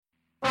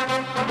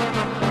Greetings,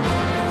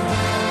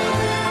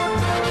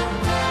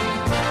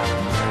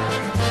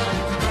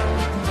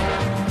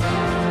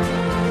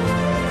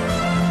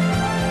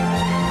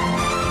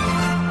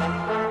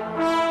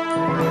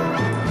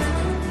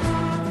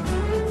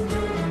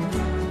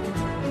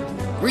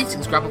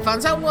 Grapple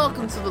fans, and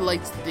welcome to the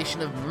latest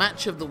edition of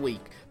Match of the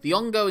Week, the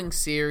ongoing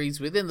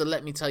series within the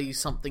Let Me Tell You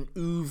Something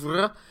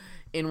oeuvre,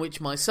 in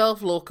which myself,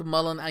 Lorcan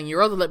Mullen, and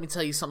your other Let Me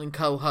Tell You Something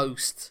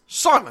co-host,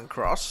 Simon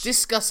Cross,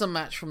 discuss a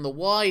match from the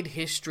wide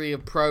history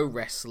of pro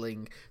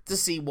wrestling to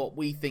see what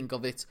we think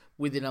of it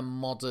within a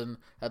modern,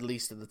 at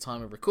least at the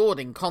time of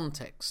recording,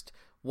 context.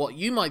 What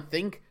you might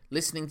think,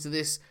 listening to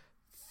this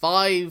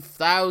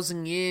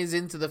 5,000 years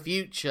into the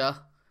future,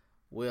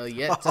 we're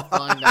yet to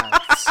find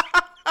out.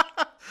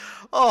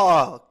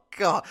 Oh,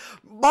 God.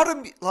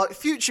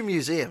 Future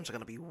museums are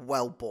going to be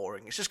well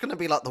boring. It's just going to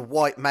be like the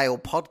white male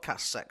podcast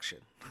section.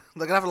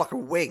 They're going to have a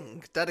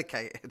wing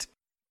dedicated.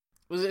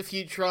 Was it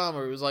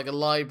Futurama? It was like a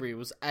library. It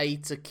was A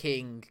to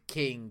King,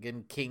 King,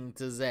 and King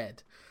to Z.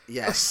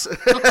 Yes.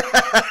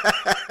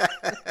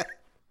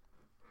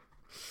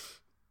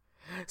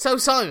 So,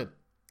 Simon,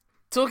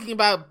 talking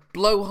about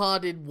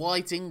blowharded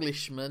white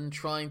Englishmen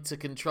trying to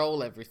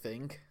control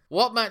everything,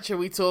 what match are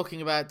we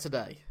talking about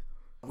today?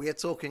 We are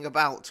talking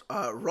about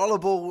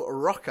Rollerball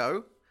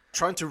Rocco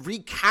trying to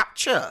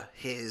recapture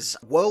his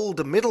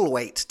world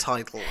middleweight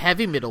title.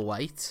 Heavy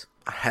middleweight.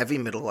 Heavy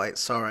middleweight,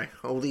 sorry.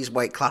 All these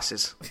weight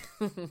classes.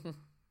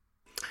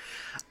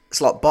 It's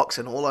like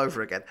boxing all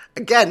over again.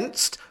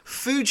 Against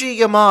Fuji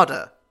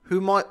Yamada, who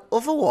might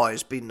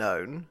otherwise be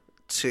known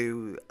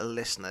to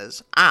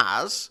listeners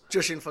as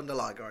Jushin Thunder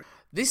Liger.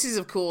 This is,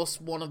 of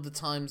course, one of the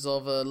times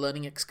of a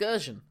learning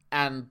excursion.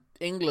 And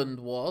England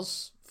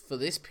was, for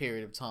this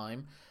period of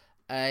time,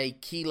 a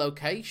key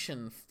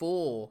location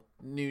for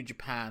New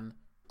Japan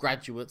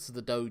graduates of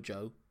the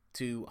dojo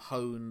to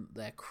hone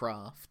their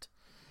craft.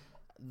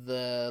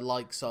 The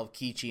likes of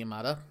Kiichi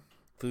Yamada,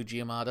 Fuji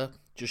Yamada,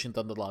 Jushin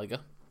Thunder Liger,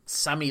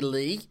 Sammy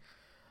Lee,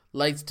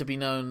 later to be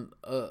known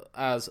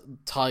as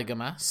Tiger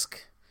Mask,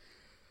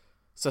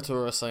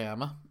 Satoru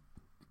Sayama,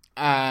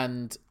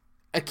 and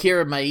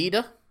Akira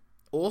Maeda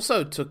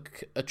also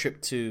took a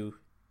trip to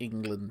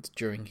England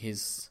during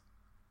his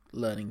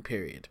learning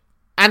period.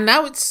 And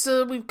now it's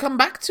we've come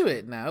back to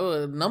it now.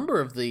 A number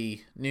of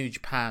the New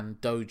Japan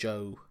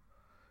dojo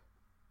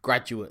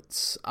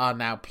graduates are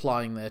now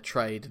plying their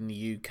trade in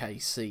the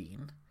UK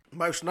scene.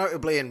 Most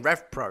notably in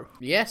Rev Pro.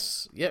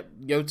 Yes, yep.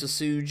 Yota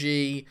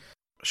Tsuji.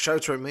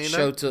 Shota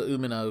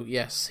Umino,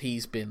 yes,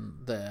 he's been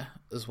there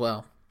as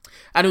well.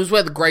 And it was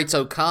where the Great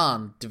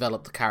O-Khan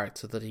developed the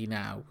character that he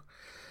now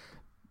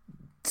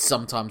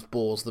sometimes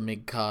bores the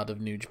mid-card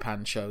of New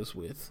Japan shows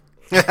with.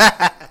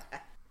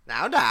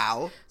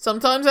 Now.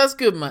 Sometimes has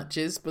good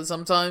matches, but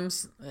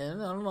sometimes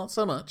not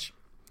so much.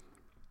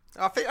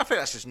 I think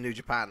that's just New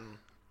Japan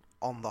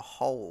on the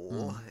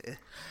whole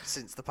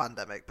since the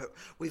pandemic, but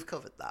we've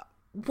covered that.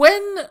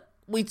 When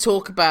we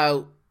talk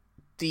about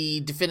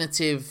the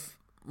definitive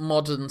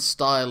modern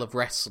style of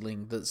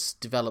wrestling that's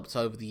developed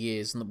over the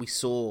years and that we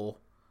saw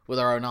with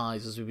our own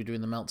eyes as we were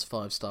doing the Meltzer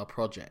 5-Star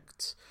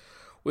project,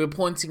 we were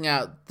pointing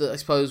out that I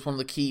suppose one of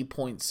the key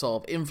points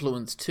of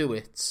influence to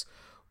it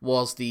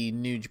was the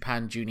New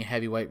Japan Junior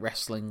Heavyweight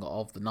Wrestling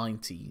of the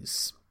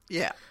 90s.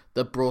 Yeah.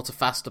 That brought a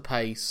faster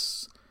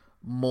pace,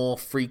 more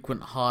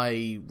frequent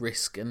high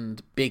risk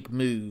and big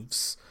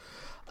moves,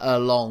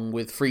 along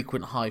with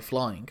frequent high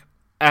flying.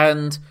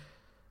 And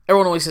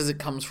everyone always says it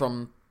comes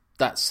from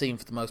that scene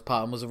for the most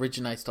part, and was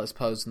originated, I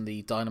suppose, in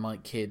the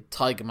Dynamite Kid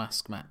Tiger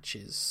Mask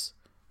matches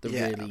that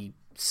really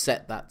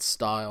set that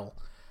style,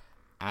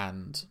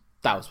 and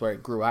that was where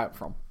it grew out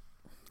from.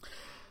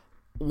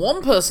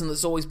 One person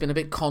that's always been a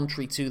bit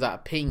contrary to that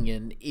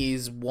opinion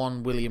is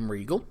one William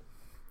Regal,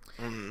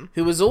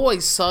 who has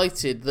always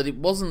cited that it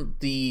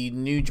wasn't the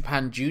New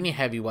Japan Junior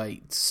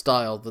Heavyweight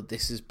style that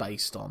this is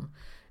based on.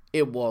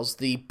 It was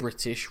the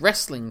British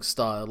wrestling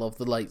style of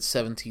the late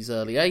 70s,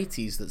 early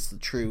 80s that's the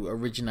true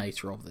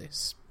originator of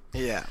this.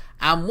 Yeah.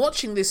 And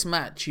watching this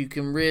match, you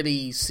can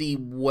really see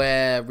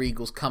where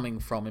Regal's coming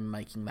from in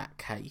making that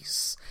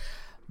case.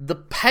 The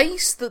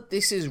pace that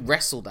this is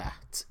wrestled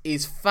at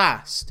is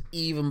fast,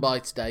 even by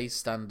today's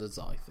standards,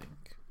 I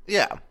think.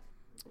 Yeah.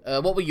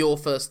 What were your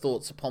first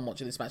thoughts upon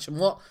watching this match, and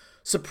what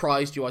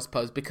surprised you, I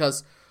suppose?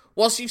 Because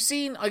whilst you've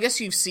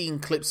seen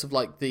clips of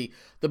like the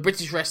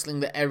British wrestling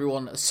that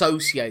everyone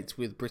associates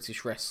with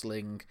British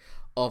wrestling,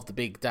 of the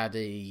Big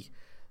Daddy,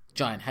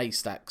 Giant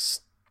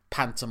Haystacks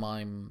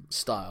pantomime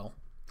style.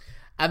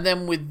 And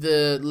then with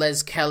the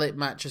Les Kellett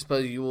match, I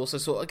suppose you also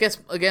saw, I guess,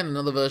 again,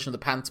 another version of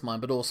the pantomime,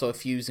 but also a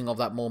fusing of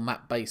that more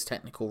mat-based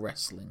technical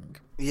wrestling.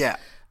 Yeah.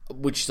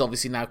 Which is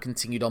obviously now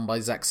continued on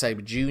by Zack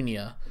Sabre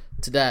Jr.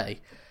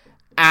 today.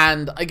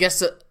 And I guess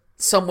that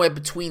somewhere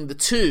between the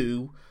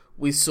two,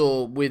 we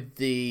saw with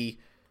the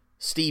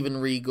Steven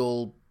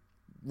Regal,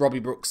 Robbie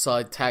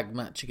Brookside tag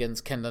match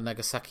against Kendo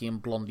Nagasaki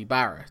and Blondie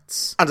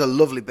Barrett. And a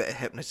lovely bit of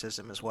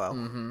hypnotism as well.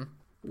 Mm-hmm.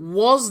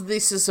 Was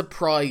this a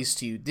surprise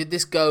to you? Did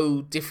this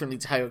go differently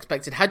to how you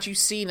expected? Had you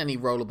seen any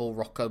Rollerball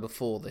Rocco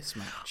before this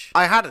match?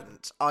 I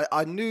hadn't.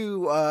 I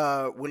knew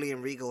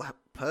William Regal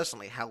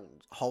personally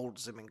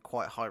holds him in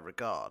quite high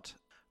regard,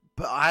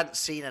 but I hadn't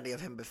seen any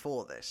of him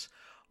before this.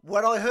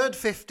 When I heard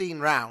 15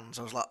 rounds,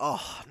 I was like,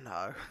 oh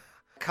no.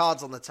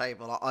 Cards on the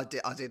table, I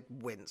did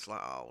wince,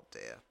 like, oh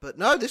dear. But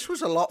no, this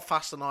was a lot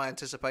faster than I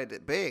anticipated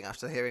it being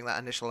after hearing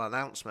that initial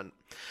announcement.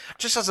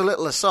 Just as a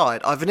little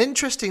aside, I have an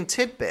interesting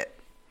tidbit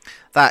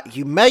that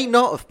you may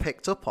not have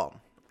picked up on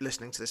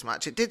listening to this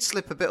match. It did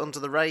slip a bit under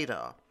the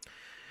radar.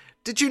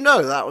 Did you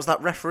know that was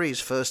that referee's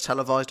first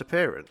televised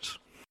appearance?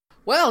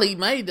 Well, he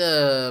made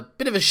a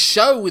bit of a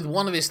show with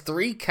one of his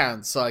 3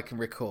 counts, I can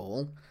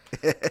recall.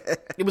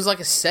 It was like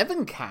a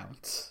 7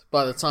 count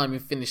by the time he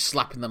finished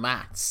slapping the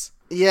mats.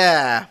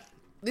 Yeah.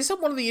 This is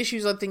one of the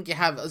issues I think you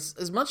have.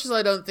 As much as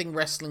I don't think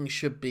wrestling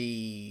should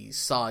be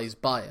size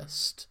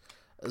biased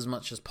as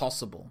much as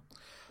possible,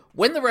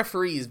 when the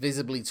referee is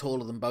visibly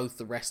taller than both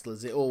the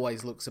wrestlers, it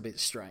always looks a bit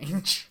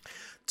strange.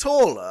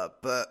 Taller,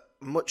 but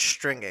much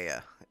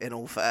stringier, in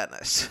all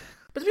fairness.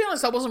 But to be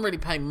honest, I wasn't really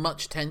paying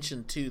much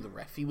attention to the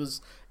ref. He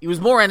was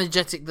more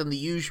energetic than the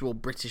usual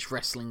British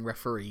wrestling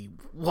referee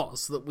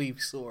was that we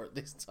saw at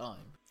this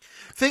time.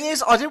 Thing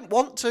is, I didn't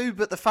want to,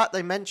 but the fact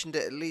they mentioned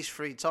it at least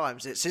 3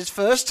 times, it's his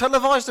first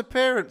televised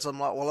appearance. I'm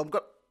like, well,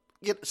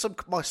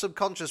 my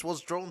subconscious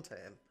was drawn to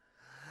him.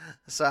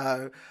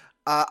 So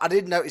I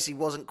did notice he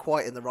wasn't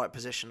quite in the right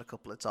position a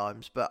couple of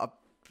times, but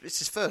it's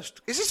his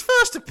first. It's his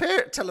first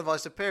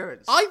televised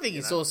appearance. I think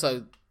it's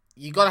also,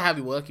 you got to have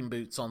your working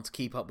boots on to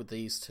keep up with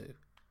these two.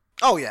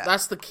 Oh, yeah.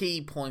 That's the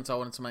key point I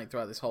wanted to make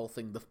throughout this whole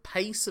thing. The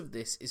pace of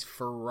this is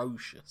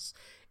ferocious.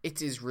 It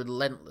is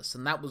relentless,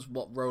 and that was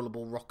what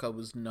Rollerball Rocco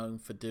was known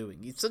for doing.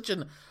 It's such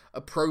an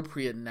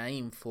appropriate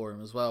name for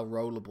him as well,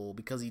 Rollerball,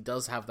 because he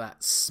does have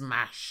that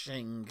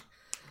smashing,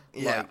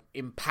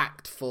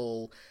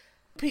 impactful.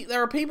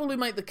 There are people who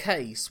make the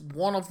case,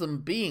 one of them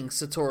being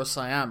Satoru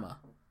Sayama,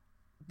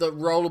 that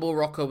Rollerball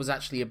Rocco was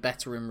actually a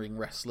better in-ring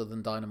wrestler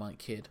than Dynamite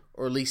Kid,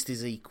 or at least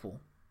his equal.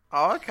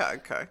 Oh, okay.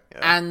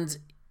 Yeah. And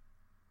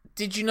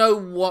did you know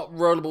what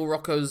Rollerball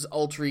Rocco's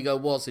alter ego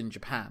was in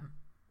Japan?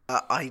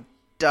 I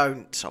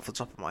don't, off the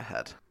top of my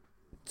head.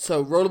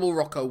 So, Rollerball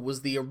Rocco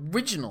was the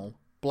original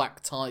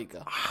Black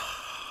Tiger.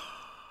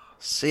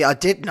 See, I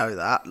did know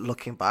that,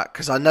 looking back,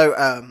 because I know,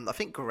 I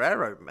think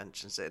Guerrero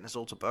mentions it in his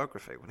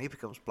autobiography, when he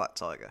becomes Black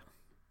Tiger.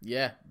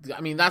 Yeah,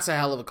 I mean, that's a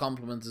hell of a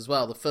compliment as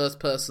well. The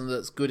first person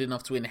that's good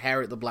enough to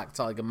inherit the Black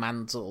Tiger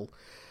mantle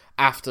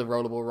after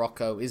Rollerball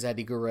Rocco is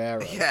Eddie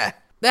Guerrero. Yeah.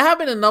 There have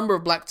been a number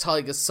of Black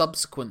Tigers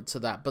subsequent to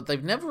that, but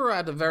they've never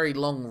had a very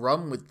long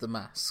run with the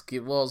mask.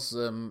 It was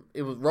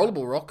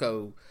Rollerball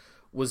Rocco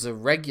was a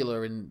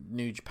regular in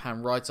New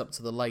Japan right up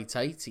to the late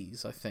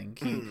 80s, I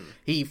think.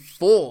 He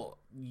fought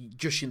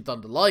Jushin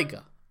Thunder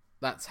Liger.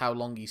 That's how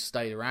long he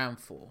stayed around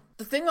for.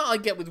 The thing that I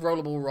get with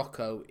Rollerball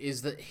Rocco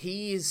is that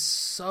he is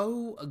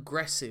so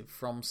aggressive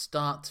from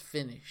start to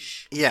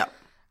finish. Yeah.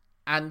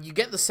 And you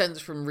get the sense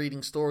from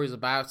reading stories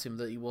about him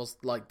that he was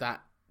like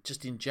that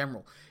just in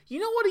general. You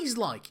know what he's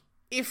like?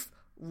 If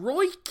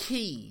Roy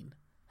Keane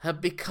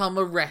had become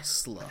a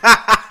wrestler,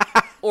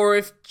 or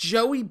if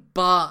Joey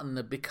Barton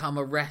had become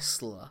a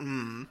wrestler,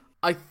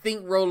 I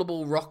think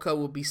Rollerball Rocco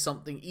would be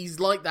something. He's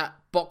like that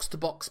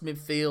box-to-box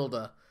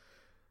midfielder.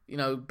 You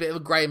know, bit of a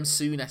Graham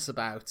Souness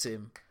about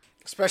him.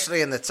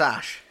 Especially in the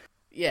Tash.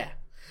 Yeah.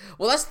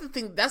 Well, that's the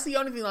thing. That's the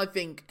only thing I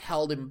think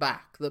held him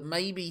back. That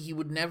maybe he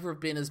would never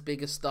have been as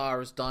big a star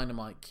as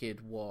Dynamite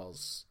Kid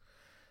was.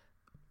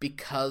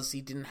 Because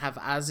he didn't have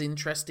as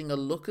interesting a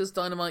look as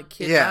Dynamite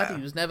Kid had.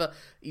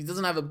 He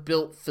doesn't have a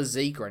built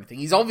physique or anything.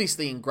 He's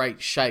obviously in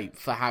great shape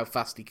for how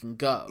fast he can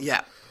go.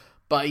 Yeah.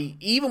 But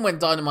even when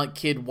Dynamite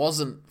Kid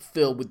wasn't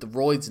filled with the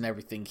roids and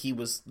everything, he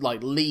was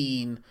like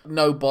lean,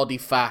 no body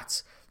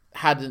fat,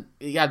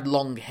 he had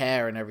long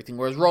hair and everything.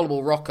 Whereas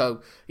Rollerball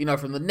Rocco, you know,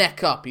 from the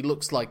neck up, he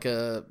looks like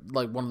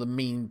one of the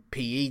mean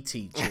PE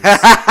teachers.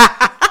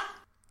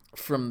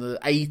 From the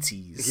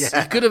 80s.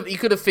 Yeah. He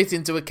could have fit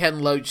into a Ken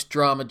Loach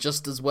drama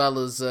just as well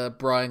as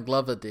Brian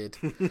Glover did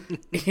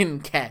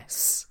in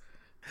Kess.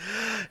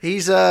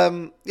 He's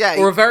or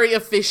a very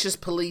officious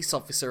police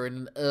officer in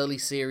an early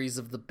series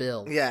of The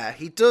Bill. Yeah,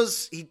 he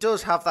does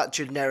have that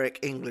generic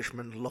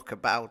Englishman look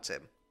about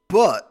him.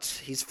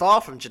 But he's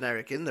far from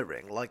generic in the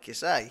ring, like you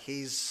say.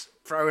 He's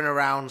throwing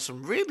around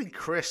some really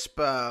crisp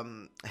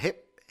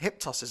hip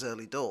tosses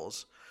early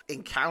doors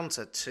in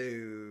counter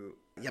to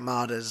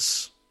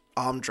Yamada's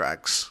arm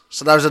drags.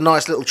 So that was a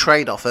nice little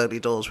trade-off early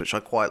doors, which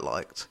I quite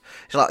liked.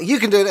 He's like, you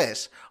can do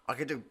this, I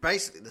can do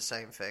basically the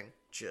same thing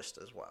just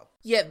as well.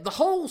 Yeah, the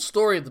whole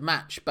story of the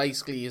match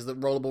basically is that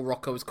Rollerball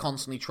Rocco is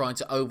constantly trying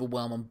to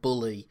overwhelm and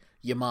bully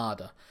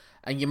Yamada.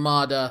 And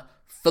Yamada,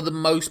 for the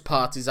most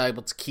part, is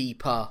able to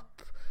keep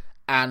up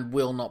and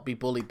will not be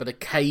bullied, but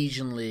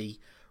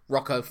occasionally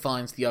Rocco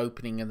finds the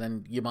opening and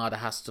then Yamada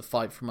has to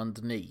fight from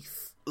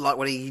underneath. Like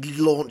when he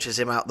launches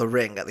him out the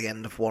ring at the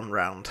end of one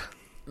round.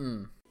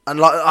 And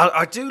like,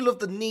 I do love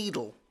the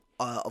needle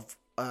of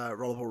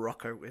Rollerball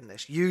Rocco in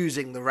this,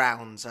 using the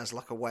rounds as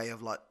like a way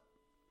of like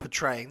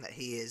portraying that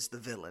he is the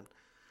villain.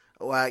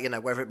 Where, you know,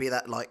 whether it be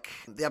that like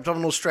the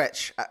abdominal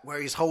stretch where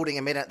he's holding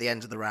him in at the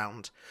end of the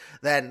round,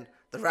 then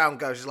the round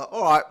goes, he's like,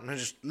 all right, and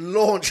just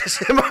launches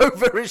him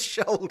over his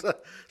shoulder.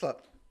 It's like,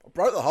 I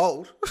broke the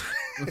hold.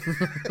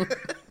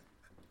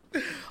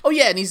 Oh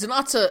yeah, and he's an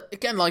utter,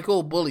 again, like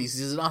all bullies,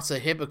 he's an utter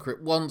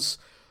hypocrite. Once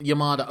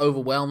Yamada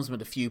overwhelms him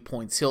at a few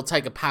points, he'll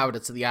take a powder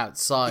to the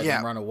outside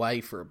and run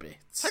away for a bit.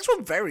 Takes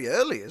one very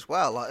early as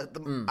well. Like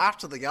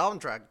after the arm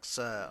drags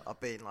are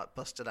being like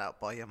busted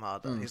out by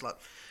Yamada, he's like,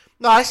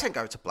 no, I can't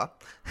go to plan.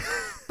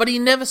 But he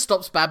never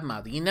stops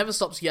badmouthing. He never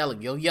stops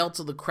yelling. He'll yell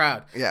to the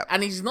crowd. Yeah.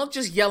 And he's not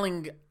just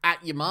yelling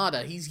at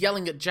Yamada, he's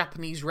yelling at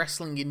Japanese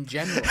wrestling in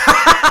general.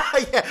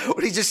 Yeah,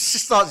 when he just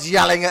starts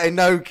yelling at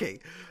Inoki.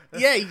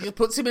 Yeah, he just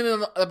puts him in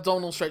an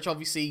abdominal stretch,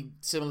 obviously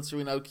similar to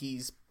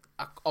Inoki's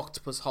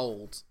octopus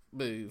hold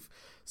move.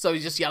 So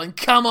he's just yelling,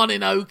 come on,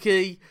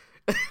 Inoki!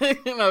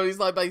 You know, he's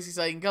like basically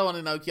saying, go on,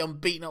 Inoki, I'm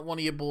beating up one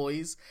of your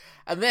boys.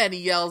 And then he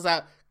yells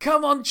out,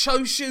 come on,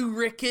 Choshu,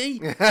 Ricky!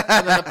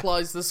 And then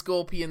applies the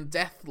Scorpion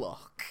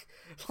Deathlock.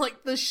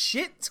 Like, the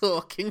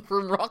shit-talking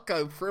from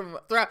Rocco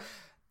throughout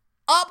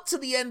up to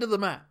the end of the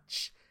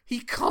match.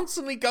 He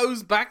constantly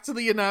goes back to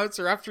the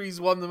announcer after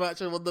he's won the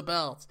match and won the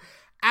belt.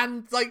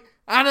 And, like,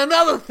 and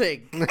another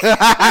thing.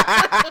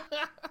 I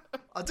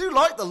do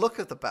like the look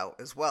of the belt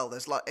as well.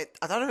 There's like,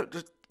 I don't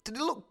know, did it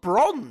look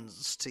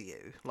bronze to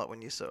you, like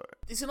when you saw it?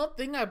 It's an odd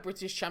thing how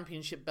British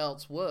Championship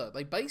belts were.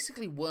 They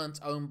basically weren't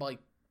owned by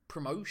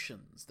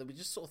promotions. They were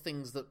just sort of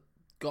things that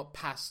got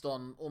passed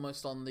on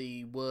almost on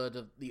the word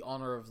of the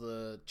honour of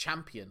the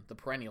champion, the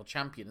perennial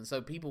champion. And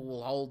so people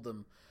will hold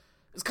them.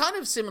 It's kind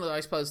of similar, I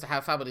suppose, to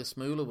how Fabulous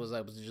Moolah was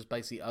able to just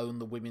basically own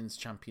the women's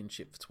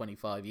championship for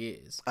 25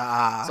 years.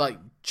 It's like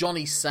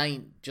Johnny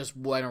Saint just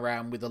went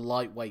around with a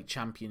lightweight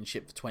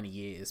championship for 20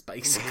 years,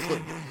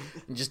 basically,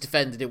 and just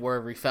defended it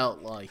wherever he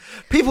felt like.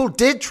 People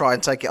did try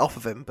and take it off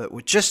of him, but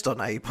were just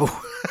unable.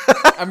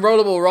 And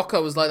Rollerball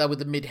Rocco was like that with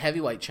the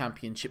mid-heavyweight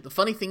championship. The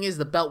funny thing is,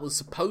 the belt was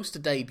supposed to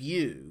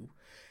debut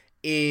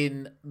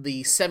in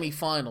the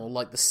semi-final,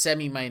 like the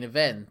semi-main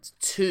event,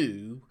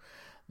 to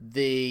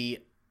the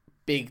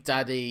Big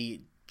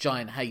Daddy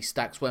Giant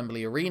Haystacks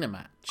Wembley Arena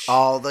match.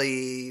 Oh,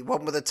 the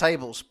one with the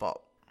table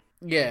spot.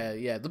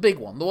 Yeah, the big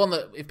one. The one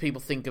that if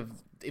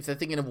they're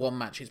thinking of one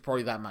match, it's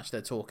probably that match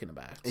they're talking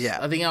about. Yeah.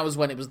 I think that was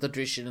when it was the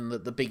tradition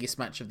that the biggest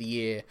match of the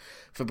year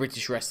for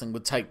British wrestling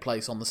would take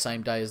place on the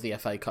same day as the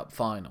FA Cup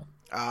final.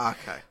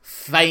 Okay.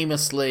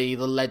 Famously,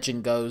 the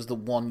legend goes that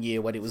one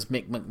year when it was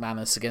Mick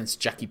McManus against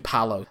Jackie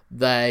Pallo,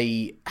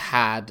 they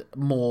had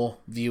more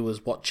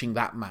viewers watching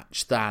that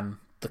match than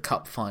the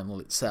cup final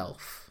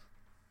itself.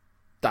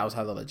 That was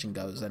how the legend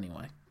goes,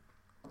 anyway.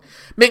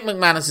 Mick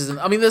McManus isn't...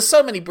 I mean, there's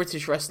so many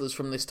British wrestlers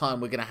from this time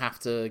we're going to have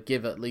to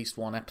give at least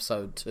one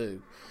episode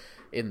to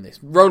in this.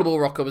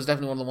 Rollerball Rocco was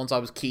definitely one of the ones I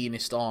was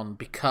keenest on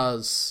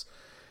because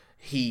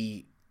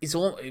he's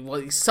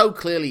so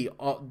clearly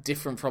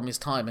different from his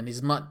time, and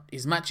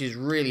his matches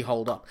really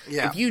hold up.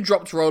 Yeah. If you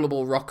dropped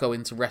Rollerball Rocco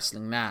into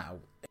wrestling now...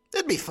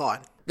 It'd be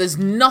fine. There's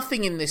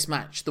nothing in this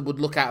match that would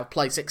look out of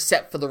place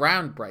except for the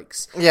round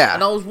breaks. Yeah.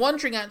 And I was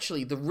wondering,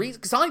 actually, the reason...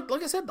 Because,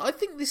 like I said, I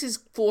think this is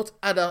fought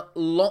at a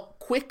lot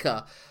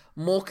quicker,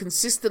 more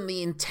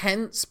consistently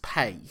intense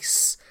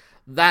pace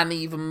than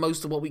even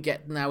most of what we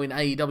get now in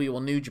AEW or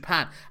New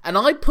Japan. And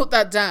I put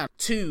that down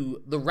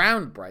to the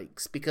round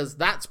breaks because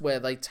that's where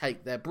they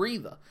take their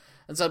breather.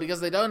 And so because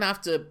they don't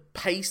have to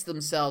pace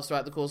themselves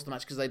throughout the course of the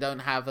match because they don't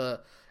have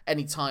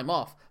any time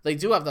off, they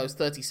do have those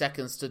 30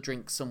 seconds to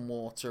drink some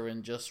water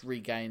and just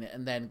regain it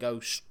and then go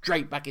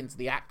straight back into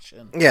the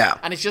action. Yeah.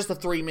 And it's just a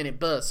 3-minute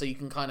burst, so you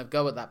can kind of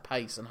go at that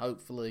pace and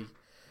hopefully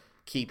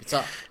keep it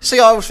up. See,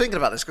 I was thinking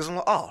about this because I'm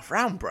like, oh,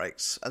 round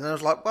breaks. And then I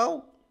was like,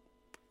 well,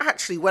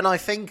 actually, when I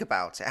think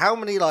about it, how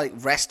many like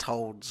rest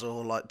holds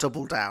or like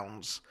double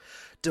downs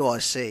do I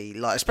see?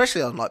 Like,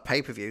 especially on like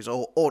pay-per-views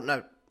going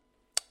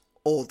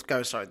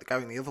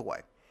the other way.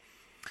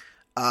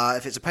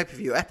 If it's a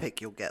pay-per-view epic,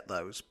 you'll get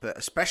those. But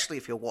especially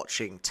if you're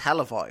watching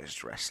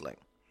televised wrestling,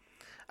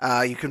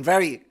 you can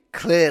very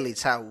clearly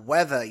tell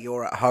whether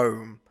you're at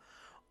home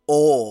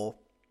or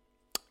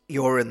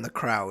you're in the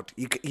crowd.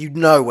 You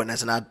know when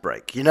there's an ad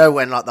break. You know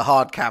when like the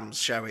hard cam's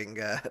showing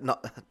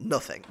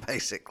nothing,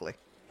 basically.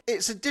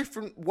 It's a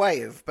different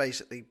way of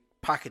basically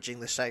packaging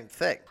the same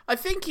thing. I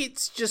think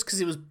it's just because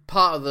it was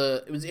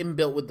it was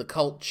inbuilt with the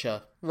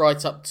culture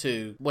right up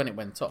to when it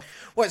went off.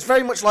 Well, it's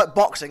very much like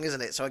boxing, isn't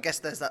it? So I guess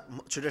there's that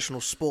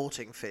traditional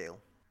sporting feel.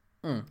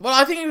 Well,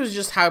 I think it was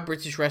just how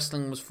British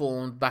wrestling was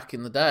formed back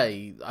in the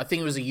day. I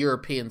think it was a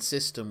European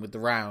system with the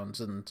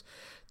rounds, and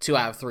 2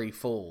 out of 3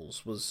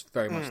 falls was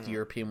very much the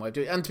European way of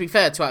doing it. And to be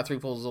fair, 2 out of 3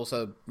 falls is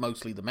also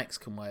mostly the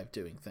Mexican way of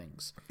doing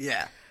things.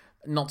 Yeah.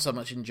 Not so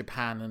much in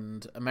Japan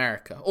and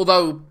America.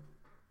 Although,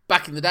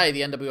 back in the day,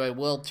 the NWA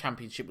World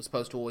Championship was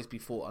supposed to always be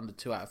fought under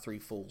 2 out of 3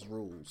 falls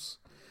rules.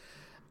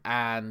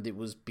 And it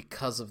was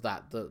because of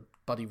that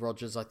Buddy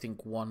Rogers, I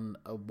think, won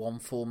a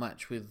 1-fall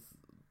match with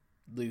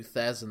Lou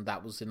Thez, and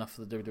that was enough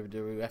for the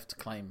WWF to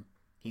claim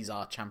he's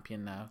our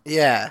champion now.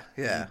 Yeah.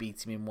 He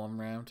beat him in one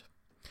round.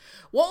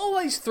 What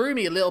always threw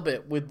me a little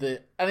bit with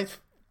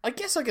I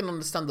guess I can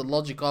understand the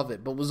logic of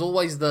it, but was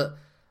always that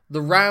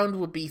the round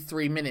would be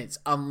 3 minutes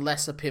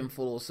unless a pinfall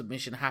or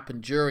submission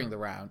happened during the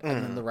round,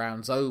 and then the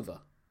round's over.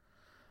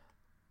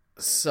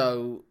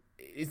 So,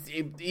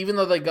 even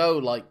though they go,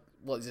 like,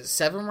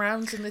 7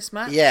 rounds in this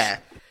match? Yeah.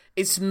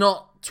 It's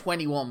not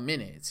 21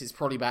 minutes. It's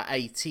probably about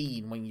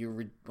 18 when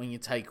you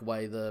take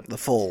away the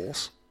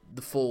falls.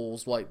 The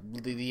falls, like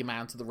the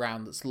amount of the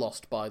round that's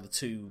lost by the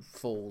 2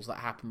 falls that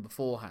happen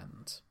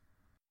beforehand.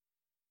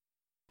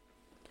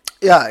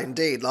 Yeah,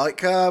 indeed.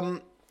 Like,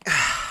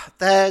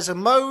 there's a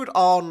mode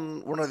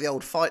on one of the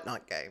old Fight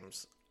Night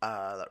games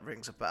that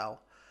rings a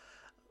bell.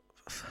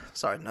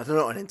 Sorry, not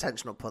an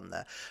intentional pun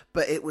there.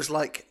 But it was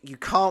like, you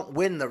can't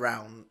win the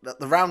round.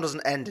 The round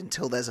doesn't end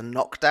until there's a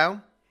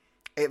knockdown.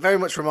 It very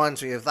much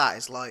reminds me of that.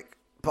 It's like,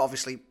 but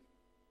obviously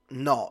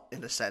not,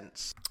 in a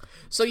sense.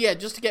 So yeah,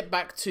 just to get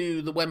back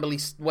to the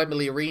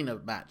Wembley Arena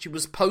match, it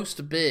was supposed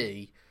to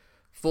be,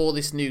 for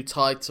this new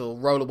title,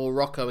 Rollerball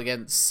Rocco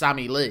against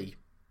Sammy Lee,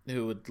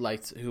 who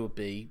would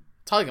be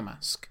Tiger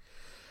Mask.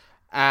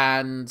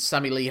 And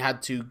Sammy Lee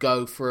had to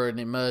go for an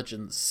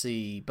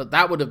emergency, but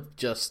that would have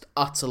just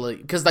utterly...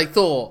 Because they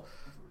thought,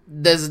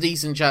 there's a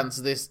decent chance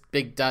this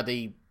Big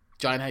Daddy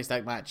Giant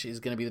Haystack match is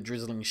going to be the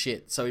drizzling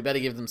shit, so we better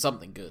give them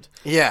something good.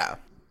 Yeah.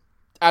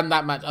 And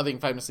that match, I think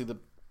famously,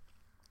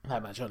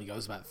 that match only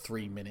goes about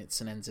 3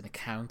 minutes and ends in a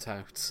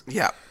count-out.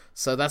 Yeah.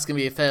 So that's going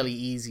to be a fairly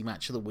easy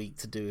match of the week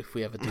to do if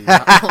we ever do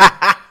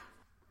that.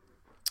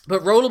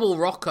 But Rollerball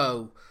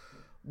Rocco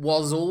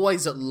was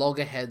always at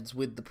loggerheads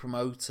with the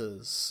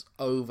promoters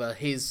over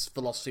his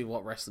philosophy of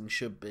what wrestling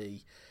should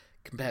be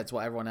compared to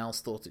what everyone else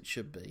thought it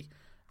should be.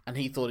 And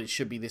he thought it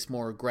should be this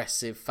more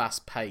aggressive,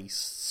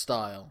 fast-paced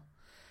style.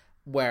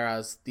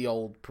 Whereas the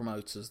old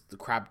promoters, the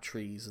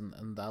Crabtrees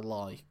and the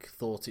like,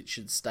 thought it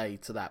should stay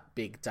to that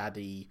Big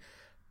Daddy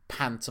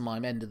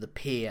pantomime end of the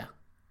pier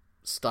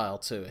style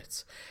to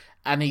it.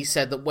 And he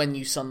said that when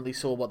you suddenly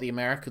saw what the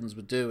Americans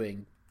were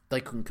doing,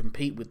 they couldn't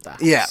compete with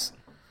that. Yeah.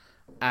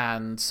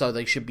 And so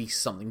they should be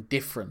something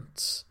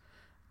different.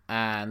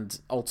 And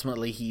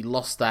ultimately he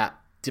lost that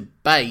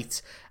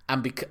debate,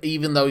 and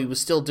even though he was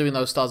still doing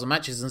those styles of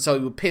matches, and so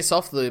he would piss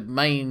off the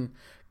main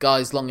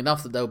guys long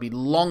enough that there would be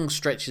long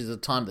stretches of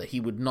time that he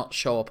would not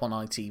show up on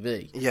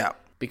ITV. Yeah.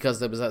 Because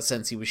there was that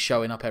sense he was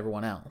showing up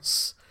everyone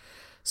else.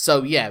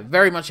 So yeah,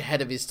 very much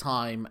ahead of his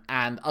time,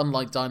 and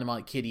unlike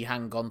Dynamite Kid, he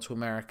hadn't gone to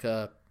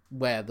America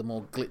where the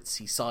more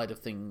glitzy side of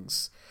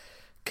things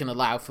can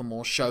allow for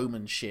more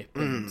showmanship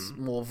and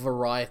more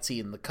variety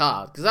in the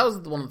card. Because that was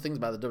one of the things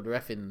about the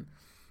WWF in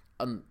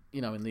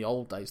the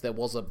old days. There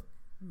was a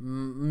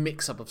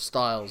mix-up of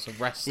styles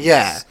of wrestling.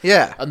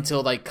 Yeah.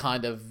 Until they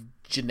kind of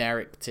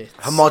genericked it.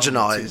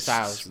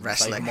 Homogenized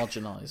wrestling. They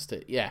homogenized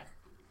it, yeah.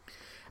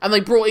 And they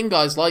brought in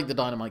guys like the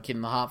Dynamite Kid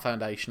and the Hart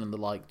Foundation and the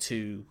like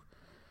to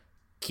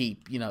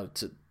keep,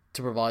 to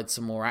provide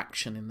some more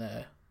action in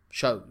their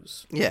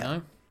shows.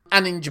 Yeah.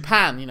 And in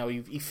Japan,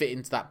 he fit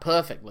into that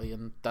perfectly,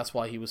 and that's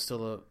why he was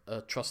still a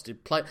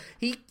trusted player.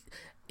 He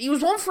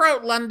was one for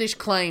outlandish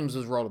claims,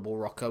 was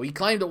Rollerball Rocco. He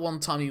claimed at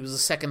one time he was the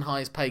second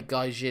highest paid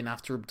gaijin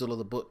after Abdullah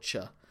the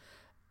Butcher,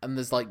 and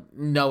there's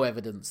no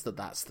evidence that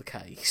that's the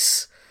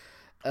case.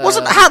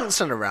 Wasn't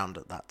Hanson around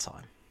at that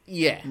time?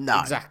 Yeah,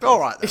 no. Exactly. All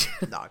right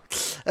then.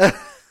 No.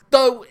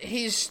 Though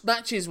his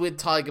matches with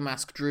Tiger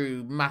Mask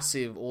drew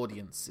massive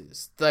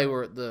audiences. They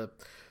were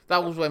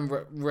that was when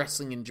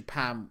wrestling in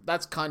Japan,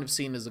 that's kind of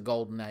seen as a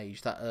golden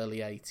age, that early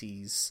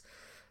 80s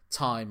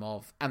time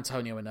of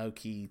Antonio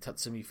Inoki,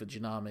 Tatsumi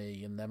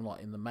Fujinami, and them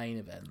in the main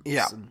events.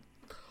 Yeah. And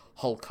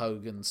Hulk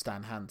Hogan,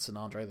 Stan Hansen,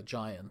 Andre the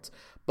Giant,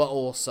 but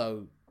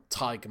also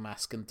Tiger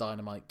Mask and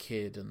Dynamite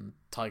Kid and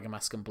Tiger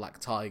Mask and Black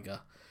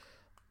Tiger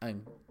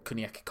and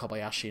Kuniaki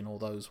Kobayashi and all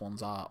those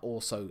ones are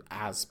also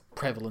as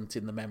prevalent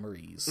in the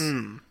memories.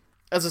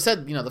 As I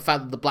said, the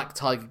fact that the Black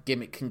Tiger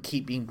gimmick can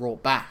keep being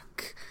brought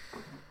back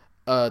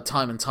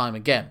time and time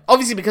again.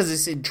 Obviously because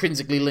it's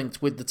intrinsically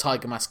linked with the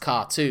Tiger Mask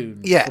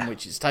cartoon from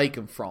which it's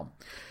taken from.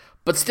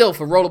 But still,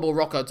 for Rollerball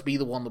Rocco to be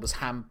the one that was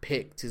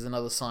hand-picked is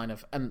another sign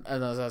of... And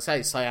as I say,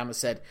 Sayama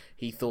said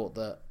he thought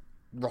that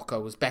Rocco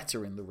was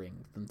better in the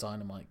ring than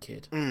Dynamite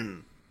Kid.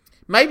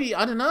 Maybe,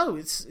 I don't know,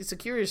 it's a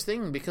curious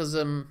thing because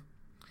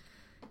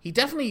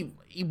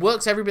he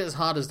works every bit as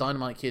hard as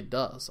Dynamite Kid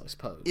does, I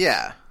suppose.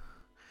 Yeah.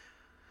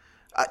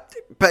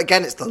 But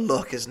again, it's the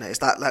look, isn't it?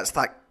 That's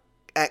that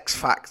X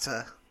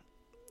Factor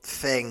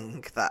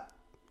thing, that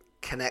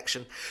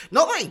connection.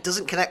 Not that he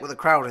doesn't connect with the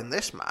crowd in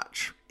this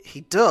match.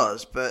 He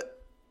does,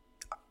 but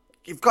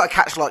you've got to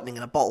catch lightning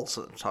in a bottle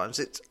sometimes.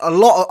 It's a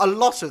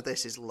lot of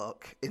this is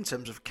luck in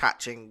terms of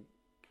catching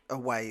a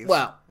wave.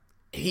 Well,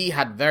 he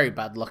had very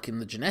bad luck in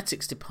the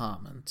genetics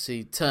department.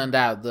 It turned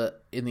out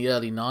that in the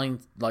early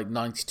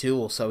 92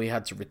 or so, he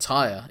had to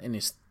retire in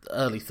his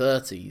early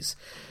 30s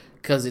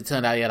because it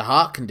turned out he had a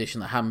heart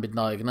condition that hadn't been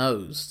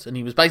diagnosed, and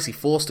he was basically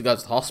forced to go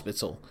to the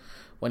hospital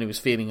when he was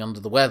feeling under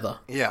the weather.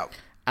 Yeah.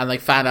 and they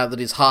found out that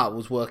his heart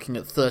was working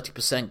at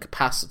 30%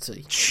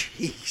 capacity.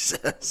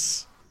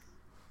 Jesus.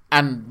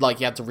 And, like,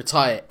 he had to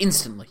retire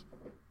instantly.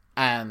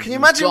 And can you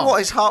imagine what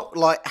his heart,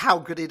 like, how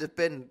good he'd have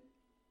been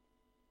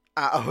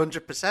at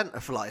 100%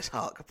 of like, his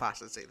heart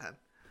capacity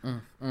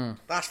then?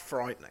 That's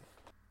frightening.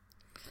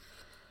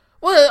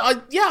 Well,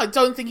 I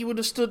don't think he would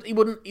have stood. He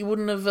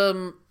wouldn't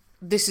have.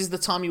 This is the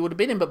time he would have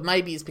been in, but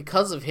maybe it's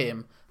because of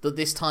him that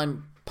this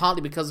time.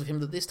 Partly because of him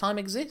that this time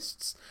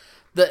exists.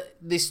 That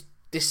this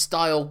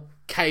style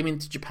came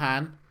into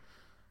Japan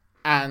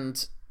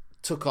and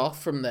took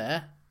off from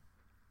there.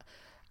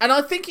 And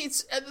I think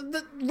it's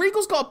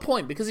Regal's got a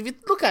point, because if you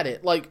look at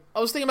it, like, I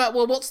was thinking about,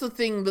 well, what's the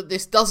thing that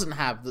this doesn't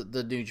have that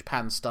the New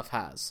Japan stuff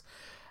has?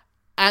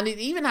 And it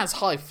even has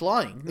high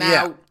flying.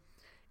 Now,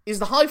 is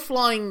the high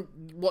flying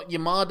what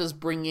Yamada's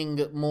bringing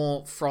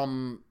more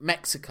from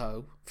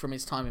Mexico, from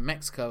his time in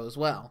Mexico as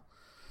well?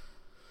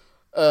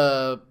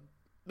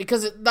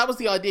 Because that was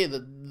the idea,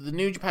 that the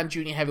New Japan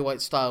Junior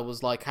Heavyweight style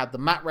was like, had the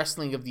mat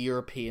wrestling of the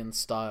European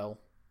style,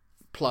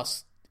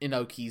 plus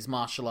Inoki's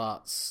martial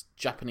arts,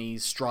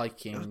 Japanese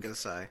striking, I was gonna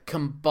say,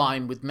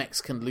 combined with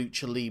Mexican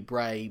lucha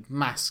libre,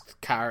 masked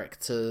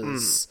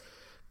characters,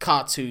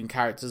 cartoon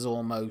characters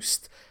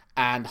almost,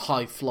 and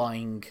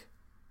high-flying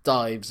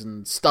dives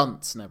and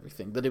stunts and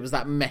everything. That it was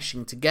that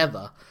meshing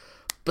together.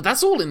 But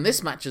that's all in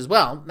this match as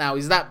well. Now,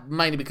 is that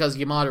mainly because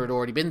Yamada had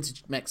already been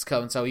to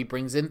Mexico, and so he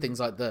brings in things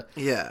like the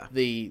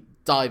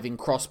diving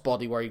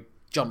crossbody where he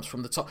jumps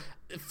from the top?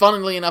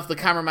 Funnily enough, the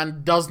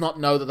cameraman does not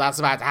know that that's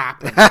about to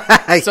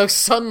happen. So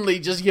suddenly,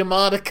 just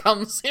Yamada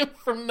comes in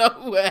from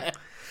nowhere.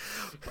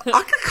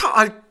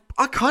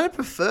 I kind of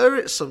prefer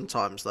it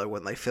sometimes, though,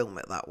 when they film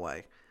it that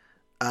way.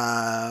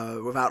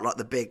 Without, like,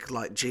 the big,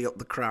 like, G up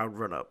the crowd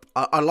run up.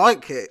 I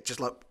like it,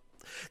 just like...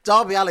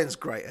 Darby Allin's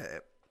great at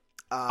it.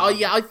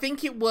 I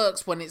think it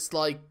works when it's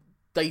like,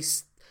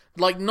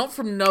 like, not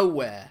from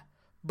nowhere,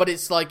 but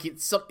it's like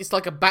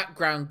like a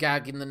background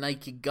gag in the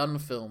Naked Gun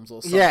films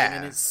or something,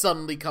 and it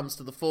suddenly comes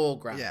to the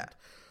foreground. Yeah.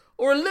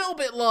 Or a little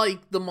bit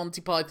like the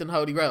Monty Python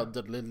Holy Grail.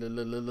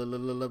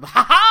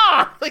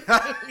 Ha-ha!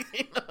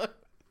 You know?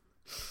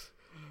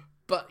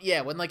 But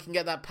yeah, when they can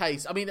get that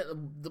pace. I mean,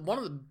 one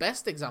of the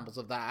best examples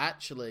of that,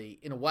 actually,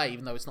 in a way,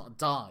 even though it's not a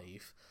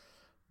dive,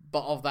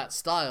 but of that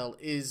style,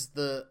 is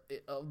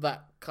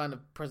that kind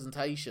of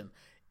presentation,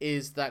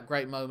 is that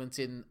great moment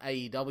in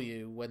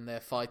AEW when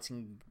they're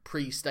fighting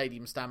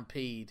pre-Stadium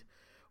Stampede,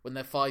 when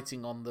they're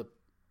fighting on the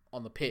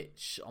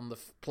pitch, on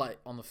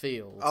the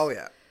field. Oh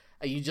yeah.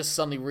 And you just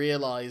suddenly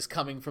realise,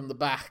 coming from the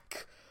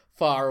back,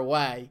 far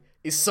away,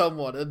 is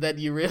someone, and then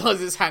you realise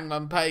it's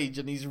Hangman Page,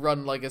 and he's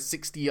run like a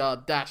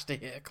 60-yard dash to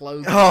hit a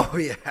close. Oh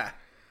yeah.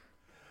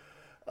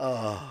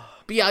 Oh.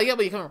 But yeah, I get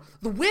where you're coming from.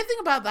 The weird thing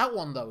about that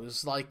one, though,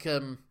 is like,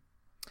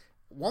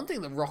 one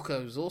thing that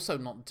Rocco's also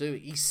not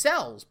doing, he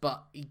sells,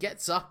 but he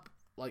gets up,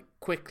 like,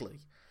 quickly.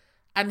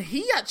 And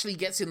he actually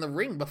gets in the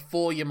ring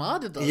before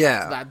Yamada does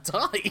that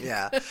dive.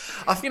 Yeah.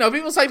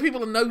 People say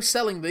people are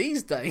no-selling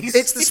these days.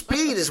 It's the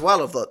speed as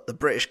well of the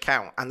British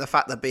count, and the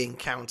fact they're being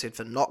counted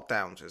for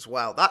knockdowns as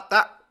well.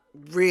 That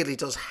really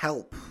does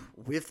help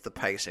with the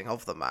pacing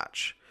of the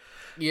match.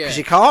 Yeah. Because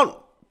you can't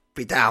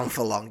be down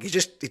for long.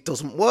 It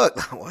doesn't work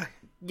that way.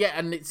 Yeah,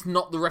 and it's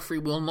not, the referee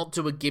will not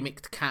do a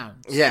gimmicked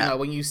count. Yeah.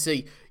 When you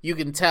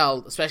can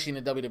tell, especially in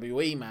a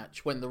WWE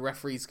match, when the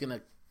referee's going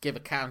to give a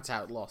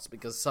count-out loss,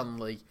 because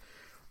suddenly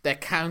they're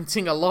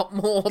counting a lot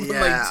more than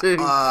they do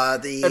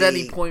at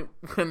any point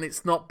when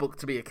it's not booked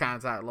to be a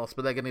count-out loss,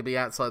 but they're going to be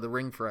outside the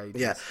ring for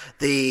ages. Yeah,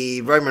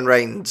 the Roman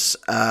Reigns,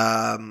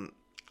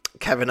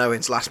 Kevin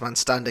Owens Last Man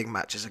Standing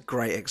match is a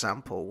great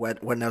example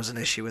when there was an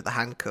issue with the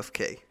handcuff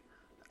key.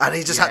 And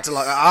he just had to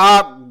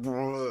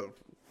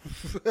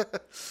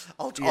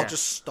I'll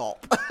just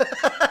stop.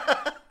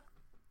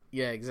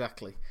 Yeah,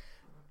 exactly.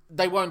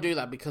 They won't do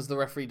that because the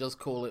referee does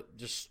call it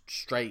just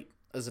straight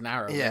as an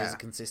arrow. Yeah. As a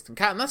consistent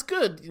count. And that's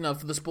good,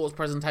 for the sports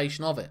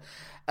presentation of it.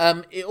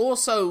 It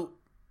also,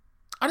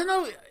 I don't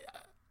know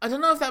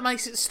if that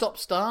makes it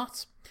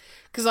stop-start.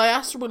 Because I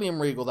asked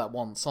William Regal that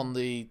once on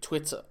his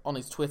Twitter.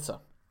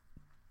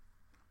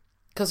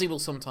 Because he will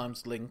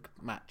sometimes link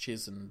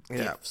matches and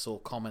GIFs or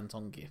comment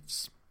on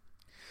GIFs.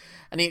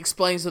 And he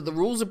explains that the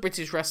rules of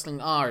British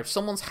wrestling are, if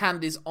someone's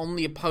hand is on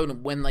the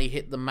opponent when they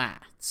hit the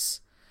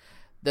mats,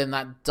 then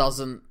that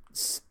doesn't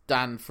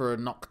stand for a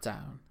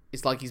knockdown.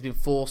 It's like he's been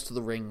forced to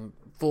the ring,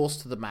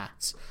 forced to the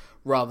mat,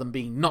 rather than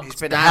being knocked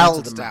down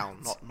held to the down,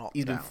 mat. not knocked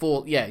he's been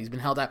down. he's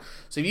been held down.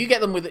 So if you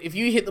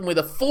hit them with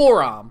a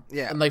forearm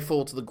and they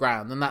fall to the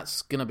ground, then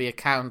that's going to be a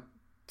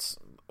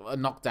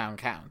knockdown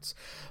count.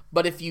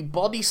 But if you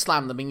body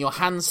slam them and your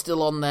hand's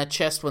still on their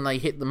chest when they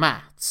hit the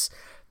mats,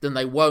 then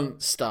they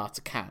won't start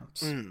a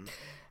count. And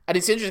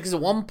it's interesting because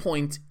at one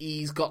point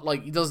he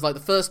does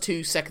the first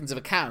 2 seconds of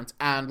a count,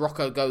 and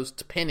Rocco goes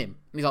to pin him.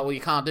 And he's like, well,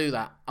 you can't do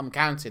that. I'm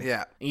counting.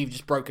 Yeah. And you've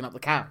just broken up the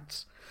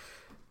counts.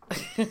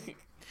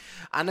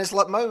 And there's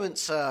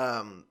moments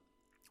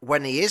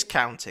when he is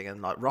counting,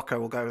 and Rocco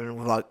will go in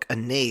with a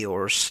knee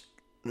or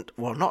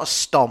not a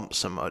stomp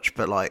so much,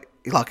 but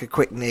like a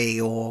quick knee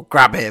or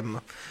grab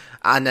him,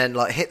 and then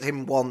like hit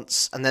him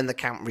once, and then the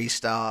count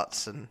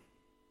restarts. And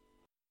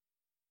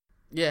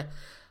yeah,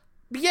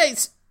 but yeah,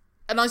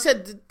 and I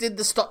said, did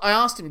the stop? I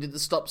asked him, did the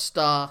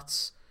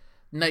stop-start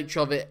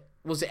nature of it,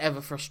 was it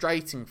ever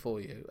frustrating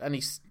for you? And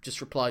he just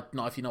replied,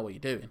 "Not if you know what you're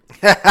doing."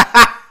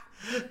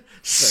 That's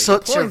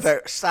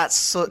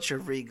such a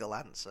Regal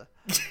answer.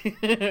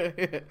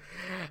 There's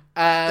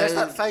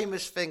that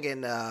famous thing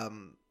in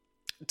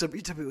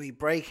WWE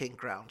Breaking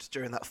Ground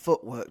during that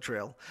footwork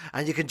drill,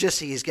 and you can just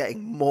see he's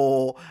getting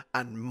more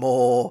and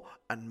more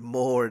and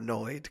more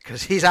annoyed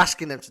because he's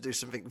asking them to do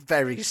something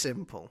very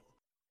simple.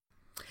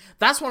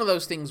 That's one of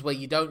those things where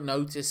you don't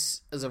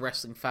notice as a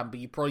wrestling fan, but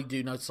you probably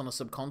do notice on a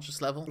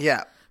subconscious level.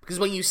 Yeah. Because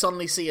when you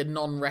suddenly see a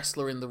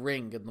non-wrestler in the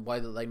ring and the way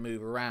that they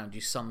move around,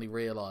 you suddenly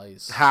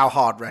realise how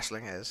hard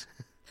wrestling is.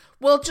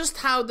 Well, just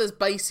how there's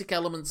basic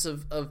elements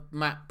of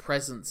mat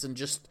presence and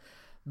just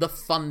the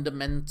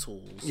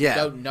fundamentals. Yeah.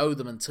 You don't know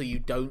them until you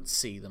don't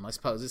see them, I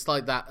suppose. It's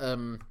like that,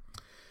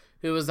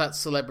 who was that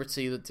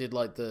celebrity that did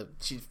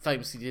she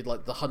famously did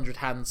like the 100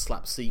 hand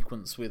slap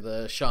sequence with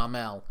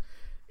Sharmell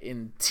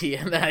in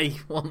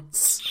TNA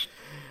once.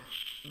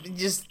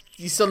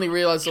 You suddenly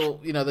realise,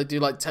 they do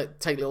like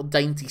take little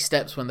dainty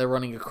steps when they're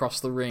running across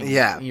the ring.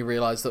 Yeah. And you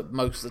realise that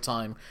most of the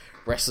time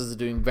wrestlers are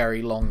doing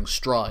very long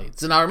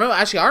strides. And I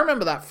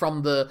remember that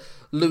from the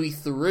Louis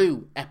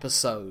Theroux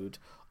episode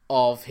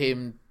of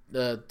him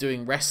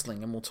doing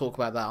wrestling, and we'll talk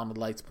about that on a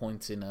later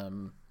point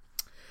in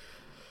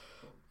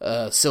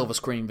Silver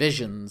Screen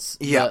Visions.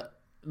 Yeah.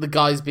 The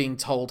guy's being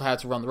told how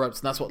to run the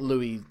ropes, and that's what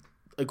Louis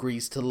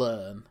agrees to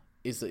learn,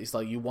 is that it's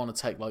like you want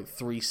to take like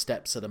 3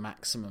 steps at a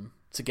maximum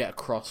to get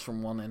across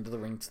from one end of the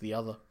ring to the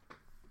other.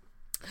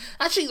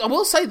 Actually, I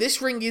will say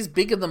this ring is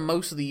bigger than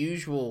most of the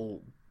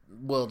usual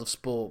World of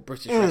Sport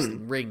British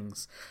wrestling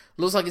rings.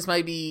 Looks like it's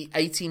maybe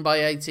 18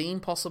 by 18,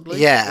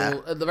 possibly. Yeah.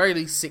 Or at the very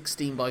least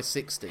 16 by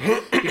 60.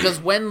 Because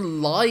when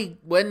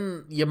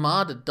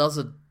Yamada does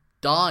a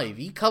dive,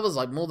 he covers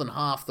like more than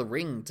half the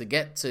ring to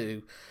get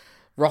to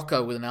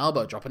Rocco with an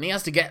elbow drop, and he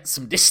has to get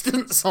some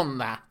distance on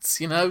that,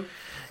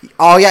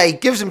 Oh yeah, he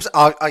gives him.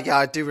 Yeah,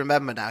 I do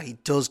remember now. He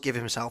does give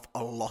himself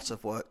a lot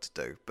of work to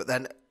do, but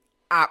then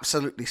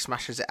absolutely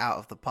smashes it out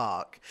of the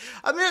park.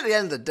 I mean, at the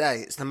end of the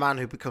day, it's the man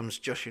who becomes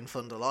Jushin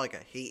Thunder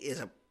Liger. He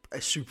is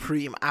a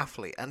supreme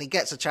athlete, and he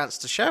gets a chance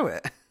to show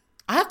it.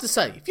 I have to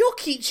say, if you're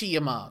Kiichi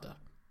Yamada,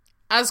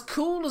 as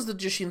cool as the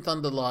Jushin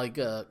Thunder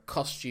Liger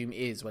costume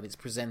is when it's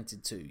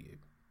presented to you,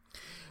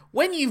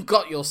 when you've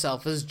got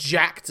yourself as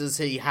jacked as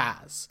he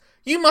has,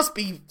 you must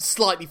be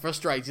slightly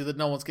frustrated that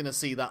no one's going to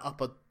see that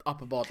upper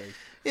body.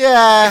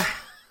 Yeah.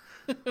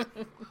 But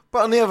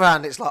on the other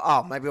hand, it's like,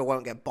 maybe I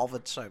won't get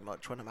bothered so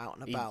much when I'm out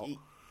and about.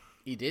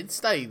 He did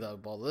stay, though,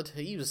 bothered.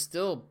 He was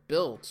still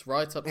built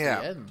right up to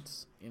the end,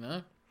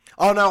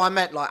 Oh, no, I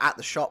meant like at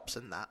the shops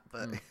and that.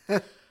 But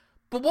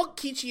But what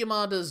Kiichi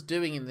Yamada's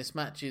doing in this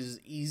match is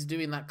he's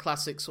doing that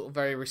classic sort of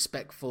very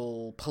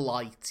respectful,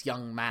 polite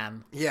young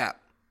man. Yeah.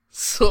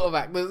 Sort of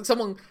act.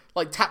 Someone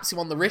like taps him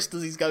on the wrist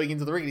as he's going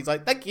into the ring, and he's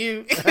like, "Thank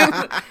you."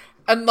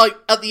 And like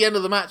at the end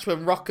of the match,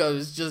 when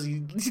Rocco's just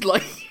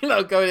like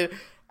going in,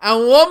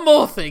 and one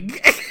more thing,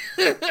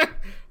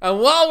 and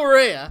while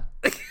we're here,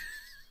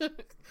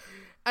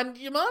 and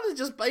Yamada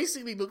just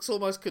basically looks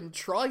almost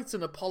contrite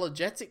and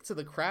apologetic to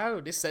the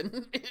crowd,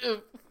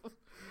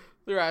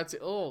 throughout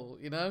it all,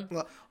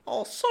 Like,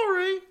 oh,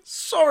 sorry,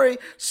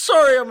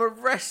 I'm a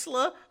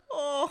wrestler.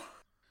 Oh.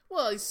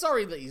 Well, he's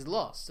sorry that he's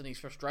lost and he's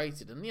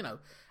frustrated, and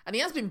and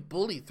he has been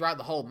bullied throughout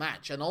the whole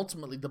match, and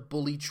ultimately the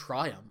bully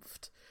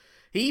triumphed.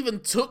 He even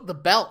took the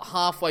belt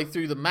halfway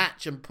through the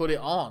match and put it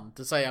on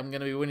to say, "I'm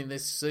going to be winning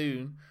this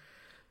soon."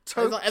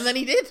 And then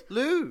he did.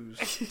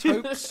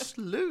 Topes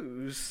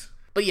lose.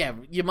 But yeah,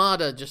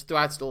 Yamada just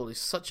throughout it all is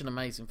such an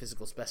amazing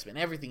physical specimen.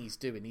 Everything he's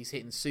doing, he's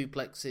hitting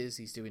suplexes,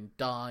 he's doing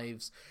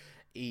dives,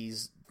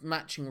 he's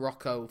matching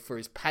Rocco for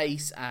his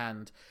pace,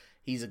 and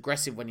he's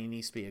aggressive when he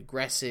needs to be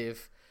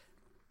aggressive.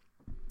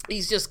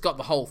 He's just got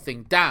the whole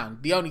thing down.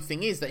 The only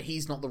thing is that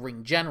he's not the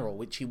ring general,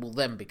 which he will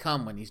then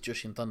become when he's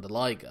Jushin Thunder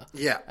Liger.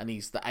 Yeah. And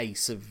he's the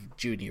ace of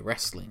junior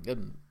wrestling,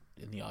 and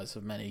in the eyes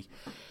of many,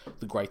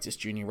 the greatest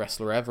junior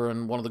wrestler ever,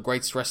 and one of the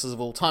greatest wrestlers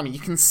of all time. And you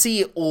can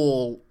see it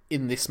all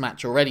in this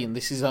match already, and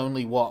this is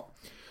only I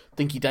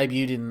think he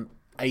debuted in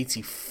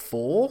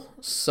 84?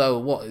 So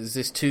what, is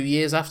this 2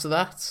 years after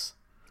that?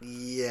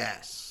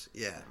 Yes.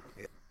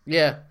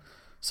 Yeah.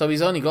 So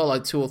he's only got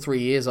like 2 or 3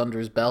 years under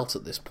his belt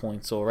at this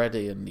point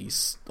already, and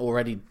he's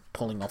already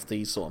pulling off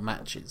these sort of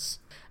matches.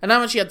 And how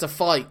much he had to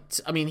fight,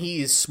 I mean,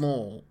 he is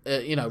small.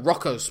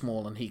 Rocco's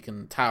small, and he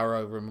can tower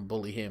over him and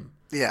bully him.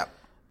 Yeah.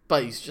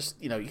 But he's just,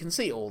 you can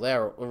see it all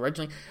there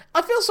originally.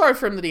 I feel sorry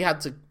for him that he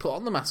had to put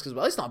on the mask as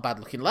well. He's not a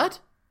bad-looking lad.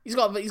 He's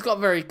got a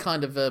very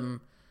kind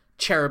of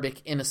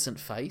cherubic, innocent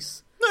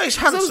face. No, he's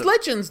handsome. There was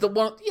legends that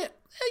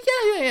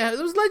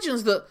There was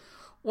legends that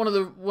one of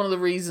the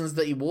reasons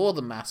that he wore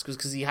the mask was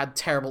because he had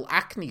terrible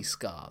acne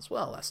scars.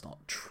 Well, that's not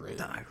true.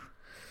 No.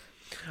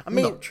 I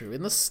mean, not true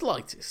in the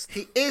slightest.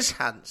 He is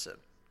handsome,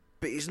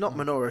 but he's not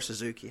Minoru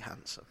Suzuki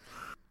handsome.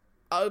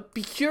 I'd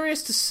be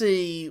curious to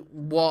see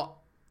what...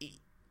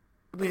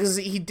 Because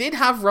he did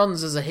have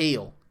runs as a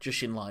heel,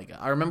 Jushin Liger.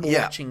 I remember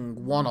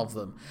watching one of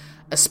them,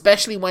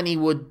 especially when he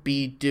would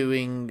be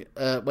doing...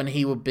 when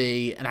he would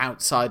be an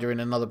outsider in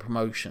another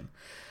promotion.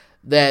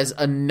 There's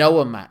a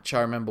Noah match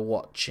I remember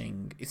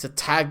watching. It's a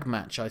tag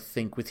match, I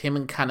think, with him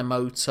and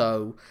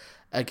Kanemoto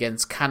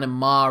against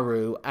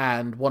Kanemaru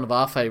and one of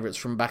our favourites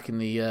from back in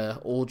the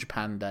All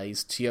Japan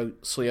days,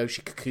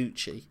 Tsuyoshi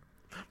Kikuchi.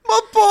 My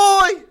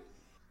boy!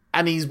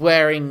 And he's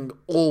wearing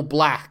all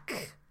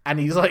black. And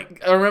he's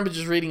like, I remember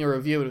just reading a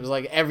review and it was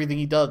like everything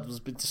he does was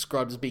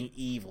described as being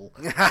evil.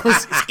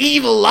 It's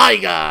evil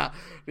Liger!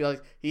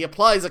 Like, he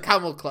applies a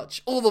camel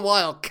clutch, all the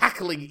while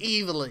cackling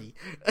evilly.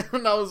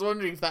 And I was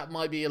wondering if that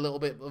might be a little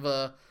bit of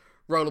a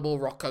Rollerball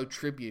Rocco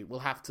tribute. We'll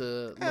have to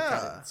look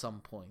at it at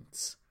some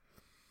point.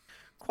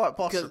 Quite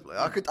possibly.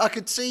 I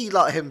could see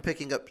like him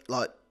picking up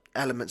like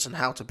elements on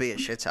how to be a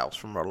shithouse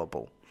from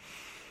Rollerball.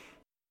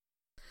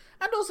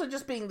 And also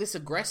just being this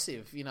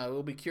aggressive,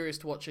 we'll be curious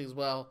to watch as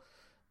well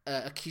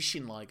a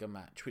Kishin Liger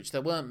match, which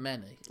there weren't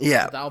many.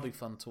 Yeah. That'll be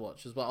fun to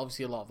watch as well.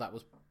 Obviously a lot of that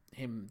was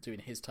him doing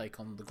his take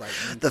on the Great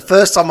Muta. The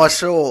first time I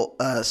saw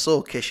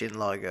Kishin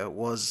Liger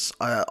was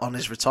on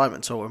his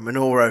retirement tour when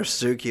Minoru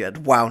Suzuki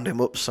had wound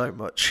him up so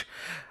much.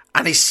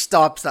 And he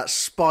stabs that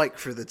spike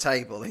through the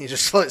table and he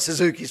just like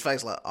Suzuki's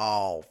face like,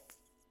 oh,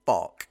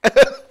 fuck.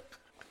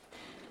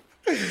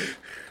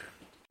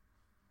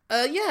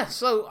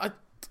 So I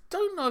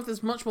don't know if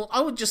there's much more.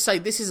 I would just say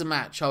this is a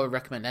match I would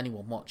recommend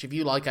anyone watch. If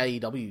you like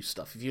AEW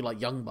stuff, if you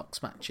like Young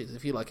Bucks matches,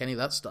 if you like any of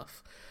that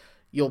stuff,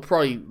 you'll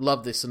probably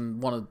love this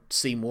and want to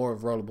see more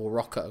of Rollerball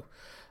Rocco.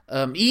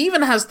 He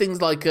even has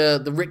things like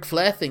the Ric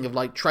Flair thing of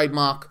like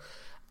trademark.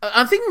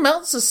 I think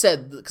Meltzer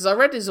said, because I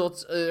read his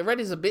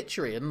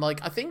obituary, and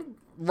like I think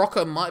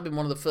Rocco might have been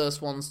one of the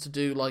first ones to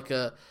do like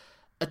a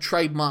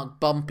trademark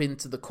bump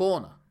into the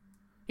corner.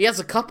 He has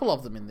a couple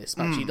of them in this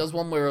match. He does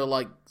one where he'll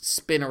like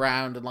spin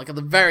around and like at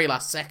the very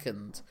last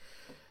second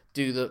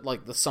do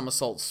the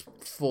somersaults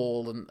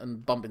fall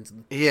and bump into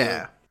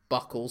the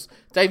buckles.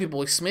 Davey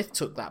Boy Smith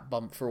took that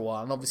bump for a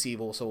while, and obviously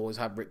you've also always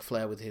had Ric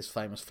Flair with his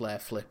famous Flair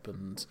flip,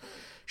 and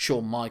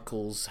Shawn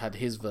Michaels had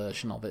his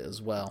version of it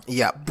as well.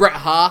 Yeah. Bret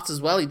Hart as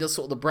well. He does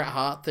sort of the Bret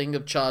Hart thing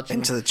of charging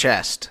into the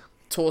chest.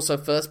 Torso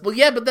first. Well,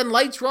 yeah, but then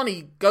later on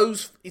he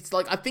goes... It's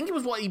like, I think it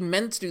was what he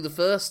meant to do the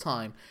first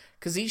time,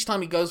 because each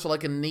time he goes for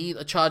like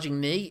a charging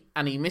knee,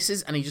 and he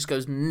misses, and he just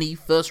goes knee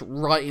first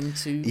right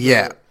into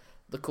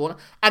the corner.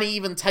 And he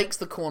even takes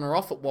the corner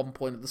off at one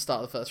point at the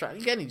start of the first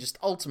round. Again, he just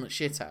ultimate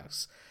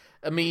shithouse.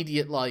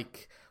 Immediate,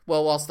 like,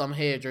 well, whilst I'm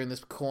here during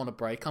this corner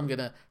break, I'm going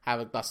to have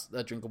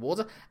a drink of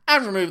water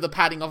and remove the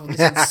padding off of this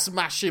and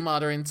smash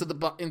Shimada into the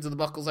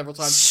buckles every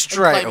time.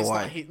 Straight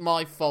away. It's not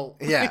my fault.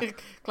 Yeah.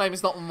 Claim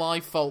it's not my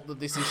fault that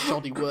this is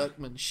shoddy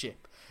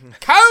workmanship.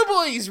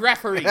 Cowboys,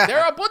 referee!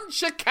 They're a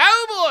bunch of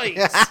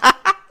cowboys!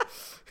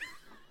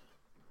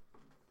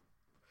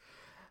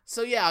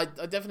 So yeah,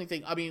 I definitely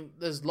think,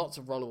 there's lots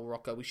of Rollerball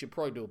Rocco. We should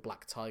probably do a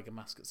Black Tiger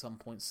mask at some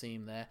point, see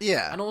him there.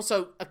 Yeah. And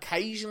also,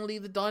 occasionally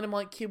the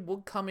Dynamite Kid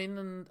would come in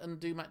and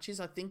do matches.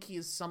 I think he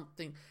is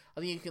something...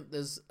 I think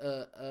there's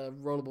a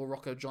Rollerball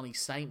Rocco Johnny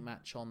Saint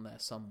match on there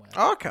somewhere.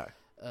 Oh, okay.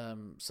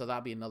 So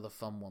that'd be another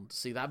fun one to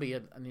see. That'd be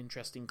an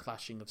interesting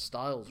clashing of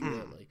styles,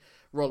 really.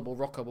 Rollerball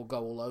Rocco will go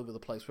all over the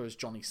place, whereas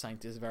Johnny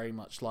Saint is very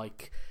much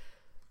like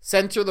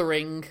center of the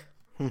ring...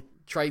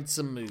 Trade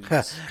some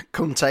moves.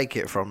 Come take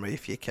it from me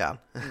if you can.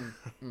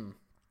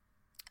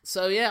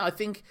 So yeah, I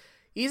think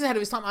he's ahead of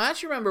his time. I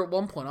actually remember at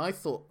one point I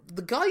thought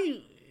the guy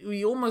who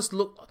he almost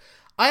looked.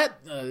 I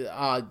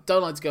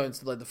don't like to go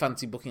into like the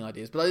fancy booking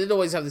ideas, but I did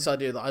always have this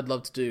idea that I'd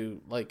love to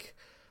do like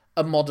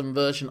a modern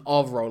version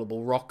of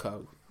Rollerball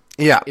Rocco.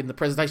 Yeah, in the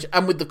presentation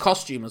and with the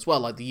costume as well,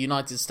 like the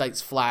United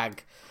States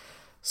flag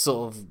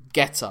sort of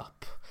get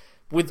up.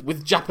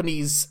 With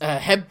Japanese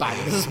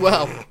headbands as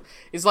well.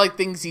 It's like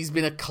things he's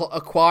been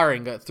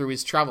acquiring through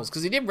his travels.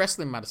 Because he did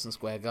wrestle in Madison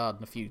Square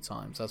Garden a few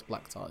times as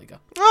Black Tiger.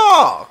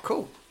 Oh,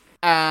 cool.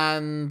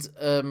 And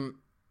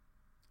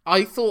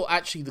I thought,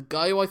 actually, the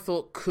guy who I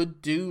thought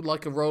could do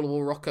like a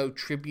Rollerball Rocco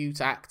tribute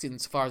act in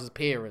as far as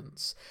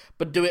appearance,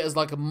 but do it as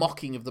like a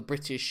mocking of the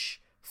British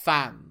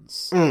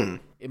fans.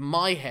 In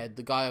my head,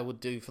 the guy I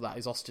would do for that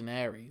is Austin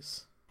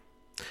Aries.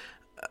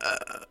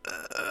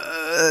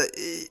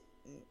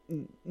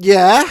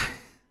 Yeah.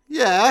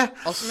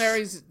 Austin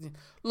Aries.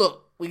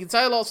 Look, we can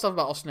say a lot of stuff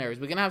about Austin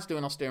Aries. We're gonna have to do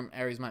an Austin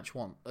Aries match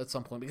at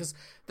some point, because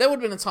there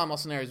would have been a time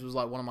Austin Aries was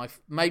like one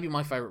of maybe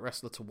my favorite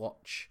wrestler to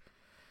watch,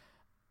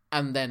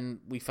 and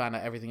then we found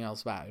out everything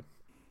else about him.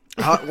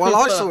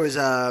 I saw his.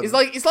 It's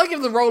like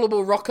if the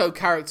Rollerball Rocco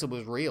character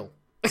was real.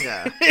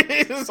 Yeah,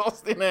 it was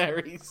Austin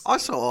Aries. I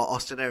saw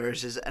Austin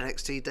Aries'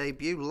 NXT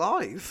debut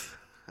live.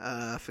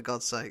 For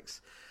God's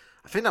sakes.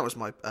 I think that was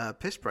my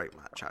piss break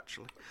match,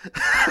 actually.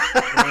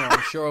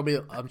 I'm sure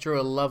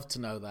he'll love to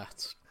know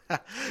that. Why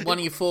don't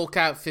you fork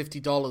out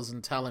 $50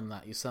 and tell him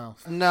that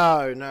yourself?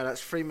 No,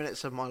 that's 3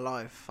 minutes of my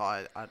life.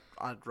 I'd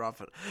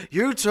rather.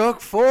 You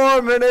took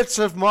 4 minutes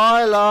of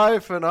my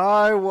life, and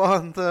I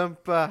want them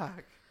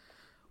back.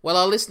 Well,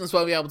 our listeners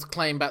won't be able to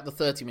claim back the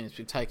 30 minutes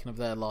we've taken of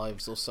their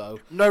lives or so.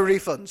 No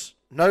refunds.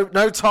 No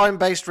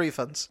time-based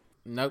refunds.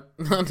 Nope,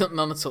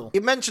 none at all.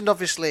 You mentioned,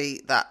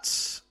 obviously,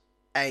 that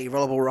a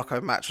Rollerball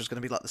Rocco match was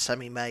going to be like the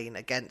semi-main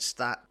against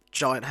that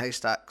Giant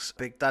Haystacks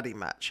Big Daddy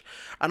match.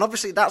 And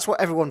obviously that's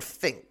what everyone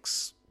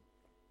thinks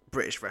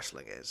British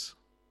wrestling is.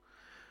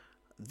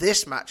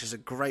 This match is a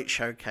great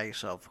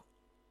showcase of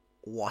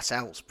what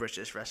else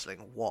British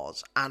wrestling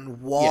was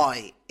and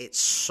why it's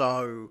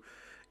so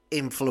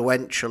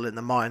influential in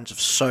the minds of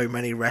so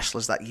many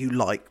wrestlers that you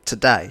like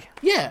today.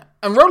 Yeah,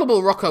 and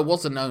Rollerball Rocco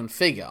was a known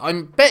figure. I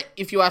bet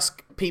if you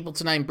ask people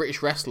to name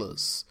British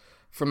wrestlers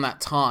from that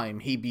time,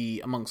 he'd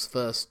be amongst the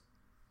first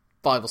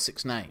 5 or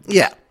 6 names.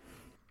 Yeah.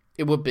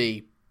 It would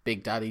be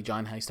Big Daddy,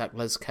 Giant Haystack,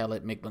 Les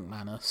Kellett, Mick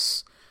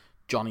McManus,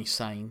 Johnny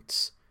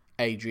Saint,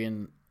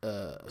 Adrian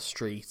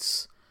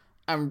Streets,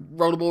 and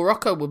Rollerball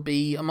Rocco would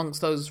be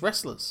amongst those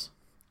wrestlers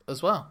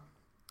as well.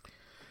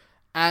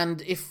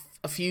 And if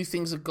a few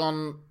things had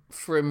gone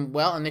for him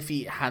well, and if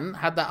he hadn't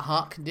had that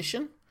heart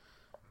condition,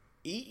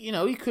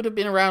 he could have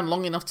been around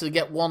long enough to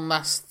get one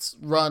last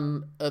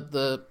run at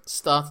the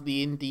start of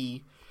the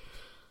indie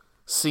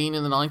scene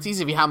in the 90s.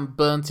 If he hadn't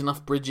burnt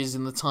enough bridges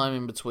in the time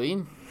in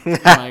between, he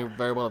may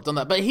very well have done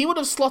that. But he would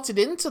have slotted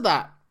into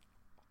that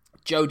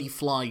Jody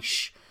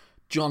Fleisch,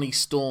 Johnny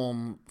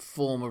Storm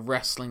form of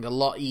wrestling a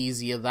lot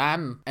easier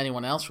than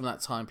anyone else from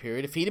that time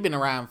period. If he'd have been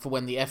around for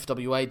when the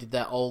FWA did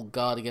their old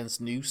guard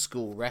against new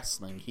school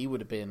wrestling, he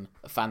would have been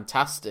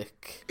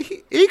fantastic.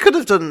 He could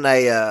have done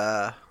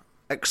a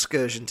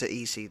excursion to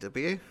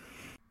ECW.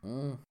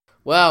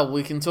 Well,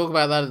 we can talk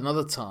about that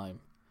another time.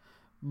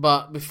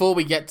 But before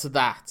we get to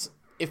that,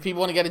 if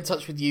people want to get in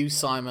touch with you,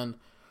 Simon,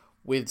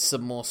 with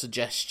some more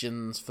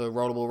suggestions for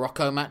Rollerball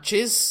Rocco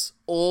matches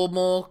or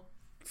more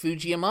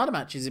Fuji Yamada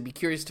matches, I'd be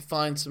curious to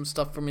find some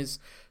stuff from his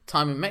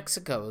time in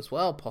Mexico as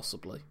well,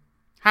 possibly.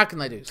 How can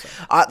they do so?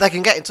 They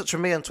can get in touch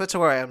with me on Twitter,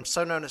 where I am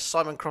so known as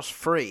Simon Cross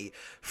Free.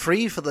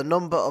 Free for the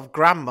number of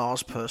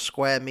grandmas per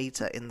square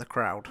metre in the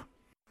crowd.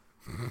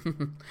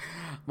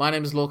 My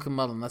name is Lorcan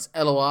Mullen. That's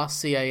LORCANMULLA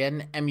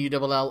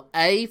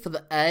for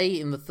the A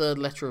in the third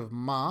letter of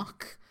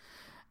Mark,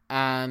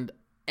 and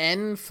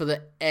N for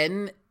the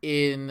N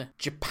in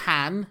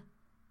Japan,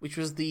 which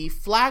was the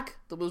flag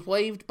that was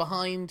waved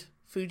behind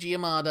Fuji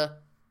Yamada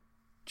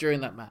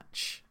during that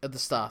match at the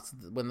start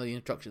when the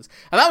instructions.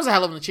 And that was a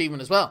hell of an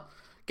achievement as well.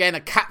 Getting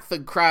a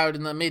Catford crowd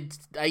in the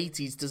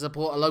mid-80s to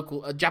support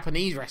a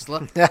Japanese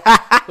wrestler.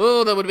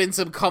 Oh, there would have been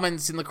some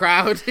comments in the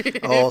crowd.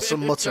 Oh,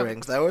 some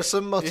mutterings. There were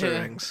some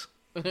mutterings.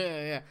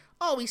 Yeah.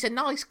 Oh, he's a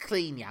nice,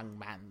 clean young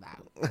man,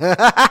 though.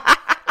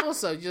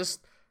 Also,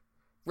 just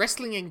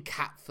wrestling in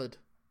Catford.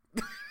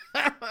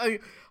 I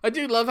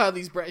do love how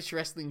these British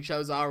wrestling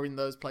shows are in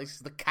those places.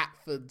 The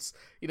Catfords.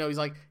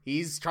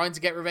 He's trying to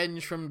get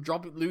revenge from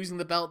losing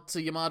the belt to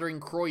Yamada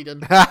in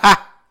Croydon.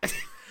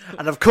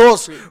 And of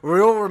course,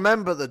 we all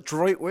remember the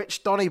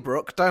Droitwich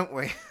Donnybrook, don't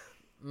we?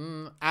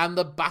 And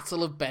the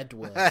Battle of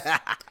Bedworth.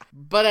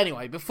 But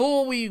anyway,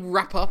 before we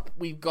wrap up,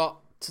 we've got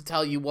to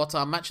tell you what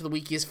our match of the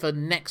week is for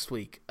next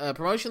week. A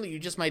promotion that you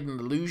just made an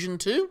allusion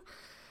to.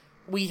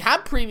 We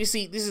had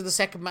previously, this is the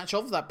second match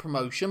of that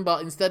promotion,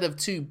 but instead of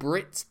 2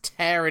 Brits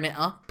tearing it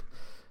up,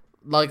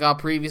 like our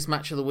previous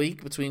match of the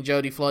week between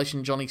Jody Fleisch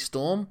and Johnny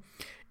Storm,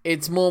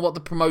 it's more what the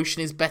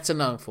promotion is better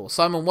known for.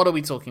 Simon, what are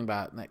we talking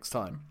about next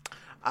time?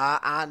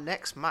 Our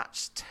next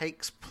match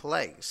takes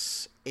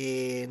place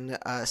in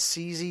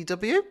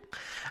CZW,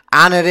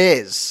 and it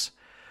is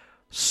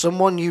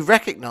someone you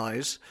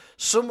recognise,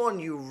 someone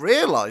you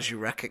realise you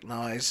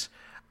recognise,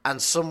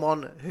 and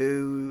someone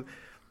who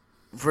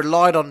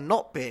relied on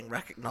not being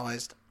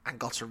recognised and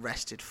got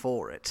arrested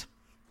for it.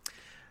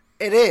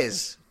 It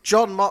is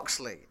Jon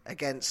Moxley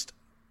against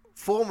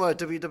former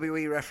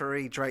WWE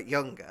referee Drake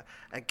Younger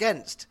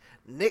against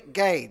Nick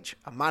Gage,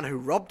 a man who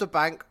robbed a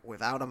bank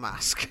without a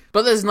mask.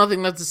 But there's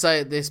nothing left to say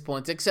at this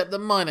point, except that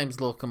my name's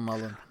Lorcan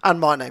Mullen. And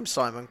my name's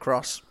Simon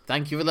Cross.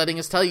 Thank you for letting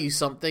us tell you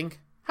something.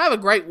 Have a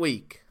great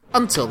week.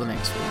 Until the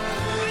next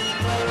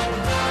week.